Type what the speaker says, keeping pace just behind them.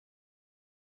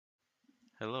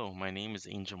Hello, my name is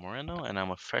Angel Moreno, and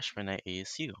I'm a freshman at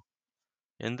ASU.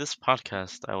 In this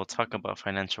podcast, I will talk about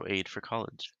financial aid for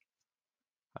college.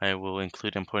 I will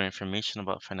include important information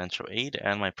about financial aid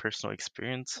and my personal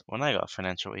experience when I got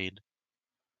financial aid.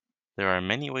 There are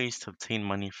many ways to obtain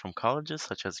money from colleges,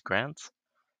 such as grants,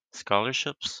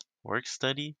 scholarships, work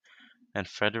study, and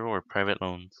federal or private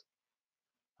loans.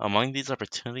 Among these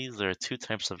opportunities, there are two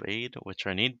types of aid, which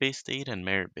are need-based aid and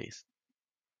merit-based.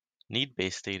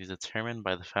 Need-based aid is determined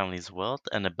by the family's wealth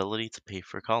and ability to pay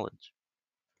for college.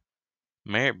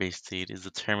 Merit-based aid is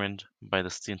determined by the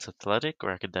student's athletic or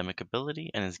academic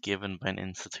ability and is given by an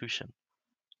institution,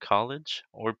 college,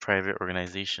 or private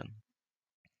organization.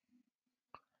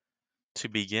 To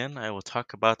begin, I will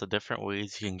talk about the different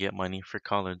ways you can get money for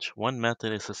college. One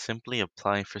method is to simply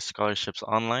apply for scholarships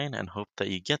online and hope that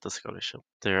you get the scholarship.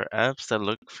 There are apps that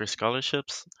look for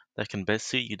scholarships that can best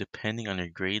suit you depending on your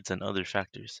grades and other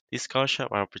factors. These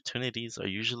scholarship opportunities are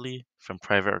usually from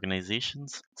private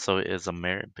organizations, so it is a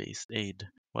merit-based aid.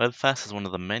 WebFast is one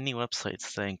of the many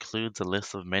websites that includes a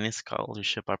list of many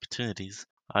scholarship opportunities.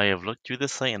 I have looked through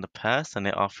this site in the past and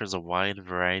it offers a wide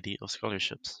variety of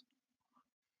scholarships.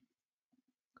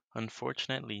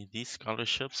 Unfortunately, these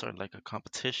scholarships are like a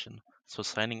competition, so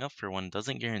signing up for one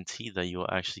doesn't guarantee that you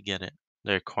will actually get it.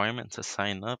 The requirement to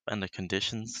sign up and the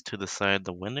conditions to decide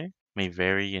the winner may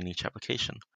vary in each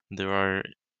application. There are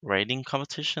writing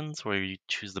competitions where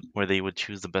they would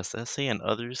choose the best essay, and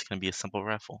others can be a simple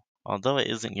raffle. Although it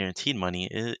isn't guaranteed money,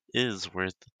 it is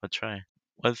worth a try.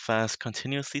 WebFast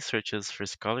continuously searches for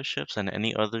scholarships and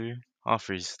any other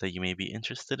offers that you may be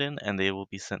interested in, and they will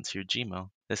be sent to your Gmail.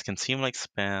 This can seem like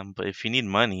spam, but if you need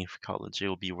money for college, it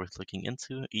will be worth looking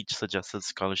into each suggested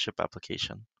scholarship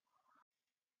application.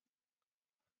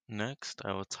 Next,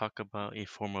 I will talk about a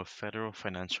form of federal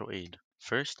financial aid.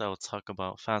 First, I will talk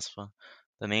about FAFSA.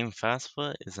 The name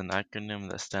FAFSA is an acronym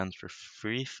that stands for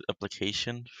Free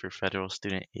Application for Federal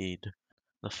Student Aid.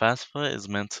 The FAFSA is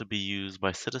meant to be used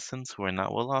by citizens who are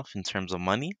not well off in terms of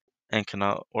money and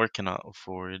cannot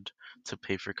afford to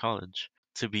pay for college.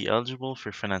 To be eligible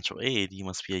for financial aid, you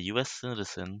must be a U.S.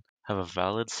 citizen, have a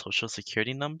valid social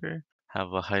security number,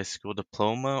 have a high school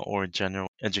diploma or general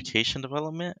education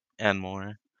development, and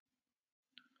more.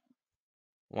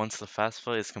 Once the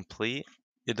FAFSA is complete,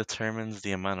 it determines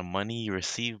the amount of money you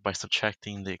receive by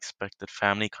subtracting the expected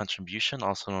family contribution,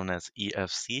 also known as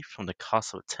EFC, from the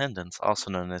cost of attendance, also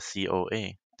known as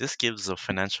COA. This gives a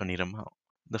financial need amount.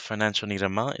 The financial need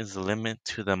amount is the limit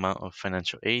to the amount of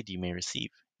financial aid you may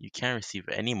receive. You can't receive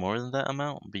any more than that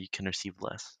amount, but you can receive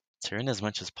less. To earn as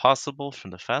much as possible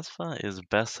from the FAFSA, it is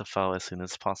best to file as soon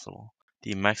as possible.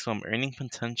 The maximum earning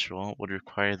potential would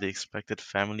require the expected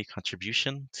family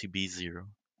contribution to be zero.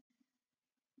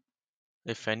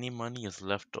 If any money is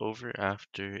left over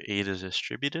after aid is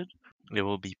distributed, it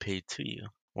will be paid to you.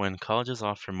 When colleges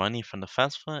offer money from the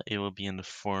FAFSA, it will be in the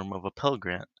form of a Pell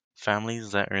Grant.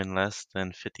 Families that earn less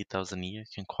than 50,000 a year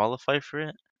can qualify for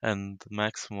it, and the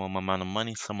maximum amount of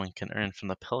money someone can earn from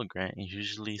the Pell Grant is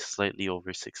usually slightly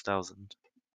over 6,000.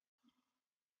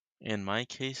 In my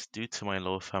case, due to my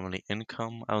low family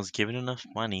income, I was given enough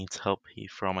money to help pay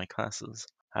for all my classes.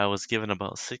 I was given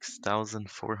about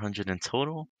 6,400 in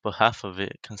total, but half of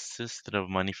it consisted of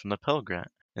money from the Pell Grant.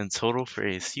 In total for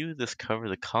ASU, this covered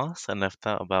the cost and left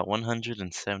out about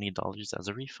 $170 as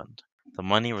a refund. The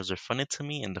money was refunded to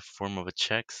me in the form of a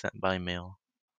check sent by mail.